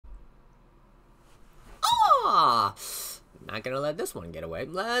Not gonna let this one get away.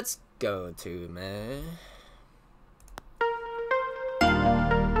 Let's go to man.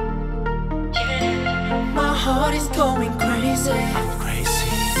 My heart is going crazy. Crazy.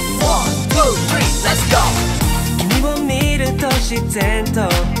 1, 2, 3, let's go. 君を見ると自然と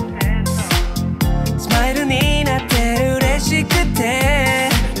スマイルになってる嬉しくて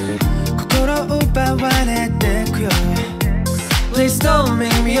心奪われてくよ Please don't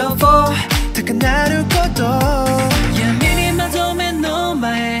make me a fool 高鳴ること闇にまどめの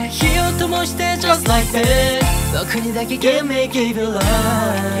前火を灯して Just like this 僕にだけ Give me, give you love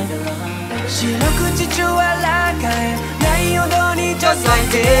白口中笑かえないほどに Just like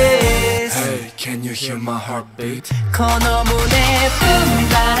this Hey, can you hear my heartbeat? この胸踏ん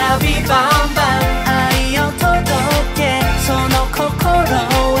だらビバンバン愛を届けその心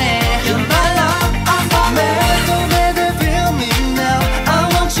へ You're my love, I'm my man 目で feel me now I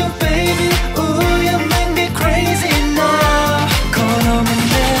want you baby Ooh, you make me crazy now この胸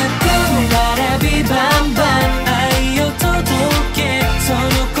踏んだらビバンバン愛を届けそ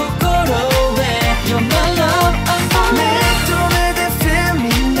の心へ You're my love, I'm my man 目で feel me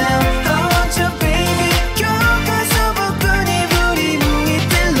now I want you baby 今日こそ僕に振り向い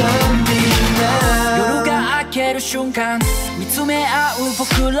て Love me now 夜が明ける瞬間見つめ合う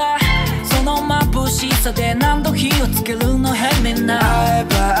僕らその眩しさで何度火をつけるの変めな会え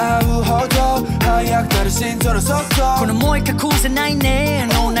ば会うほど速くなる心臓の速度このもう一回崩せないね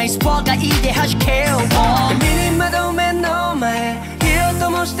脳内スポーがいいで弾けよ闇に窓目の前火を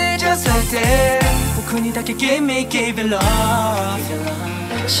灯して Just like this 僕にだけ Give me, give it love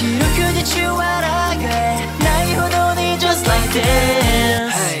白くじ中笑いがないほどに Just like this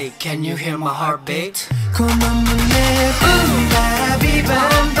Hey, can you hear my heartbeat? この胸踏んだらビバ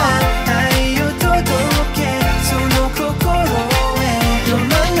ンバン愛を届けその心へ You're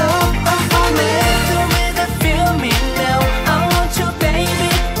my love, I'm for me 目で feel me now I want you baby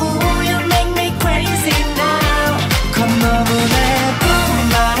Ooh, you make me crazy now この胸踏ん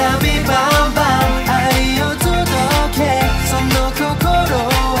だらビバンバン愛を届けその心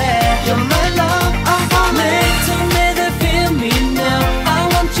へ You're my love, I'm for me 目で feel me now I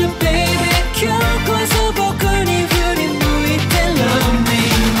want you baby 今日こそ僕に振り向いて Love me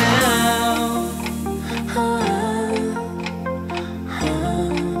now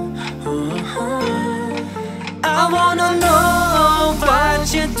I wanna know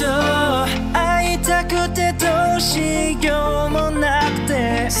what you do 会いたくてどうしようもなく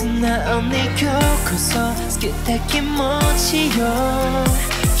て素直に今日こそ好きって気持ちよ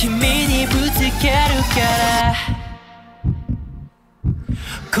君にぶつけるから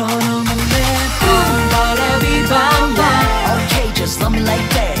この胸踏んだらビバンバン Okay, just love me like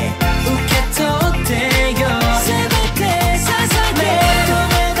that 受け取ってよ全て捧げ目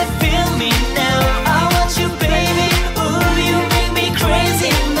で feel me now I want you baby Ooh, you make me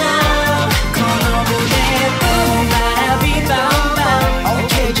crazy now この胸踏んだらビバンバン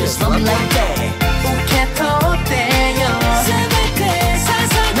Okay, just love me like that 受け取ってよ全て捧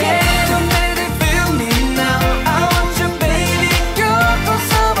げ目で feel me now I want you baby 今日こ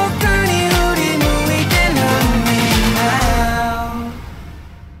そ僕に振り向いて Love me now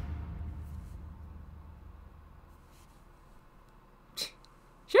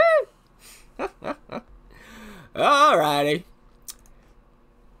Alrighty.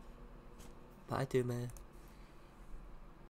 Bye, dude, man.